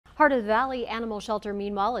Heart of the Valley Animal Shelter,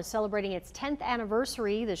 meanwhile, is celebrating its 10th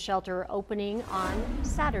anniversary. The shelter opening on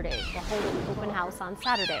Saturday. They'll hold an open house on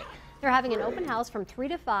Saturday. They're having an open house from 3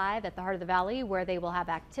 to 5 at the Heart of the Valley, where they will have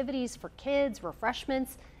activities for kids,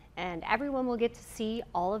 refreshments, and everyone will get to see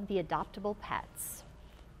all of the adoptable pets.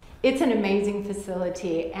 It's an amazing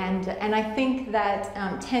facility, and I think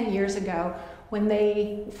that 10 years ago,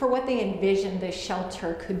 for what they envisioned this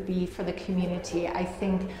shelter could be for the community, I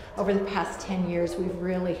think over the past 10 years we've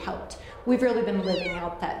really been living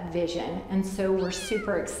out that vision, and so we're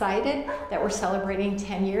super excited that we're celebrating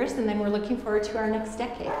 10 years, and then we're looking forward to our next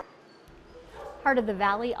decade. Heart of the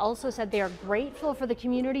Valley also said they are grateful for the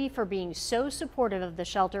community for being so supportive of the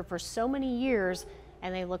shelter for so many years,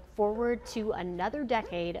 and they look forward to another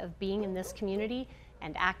decade of being in this community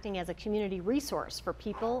and acting as a community resource for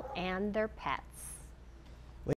people and their pets.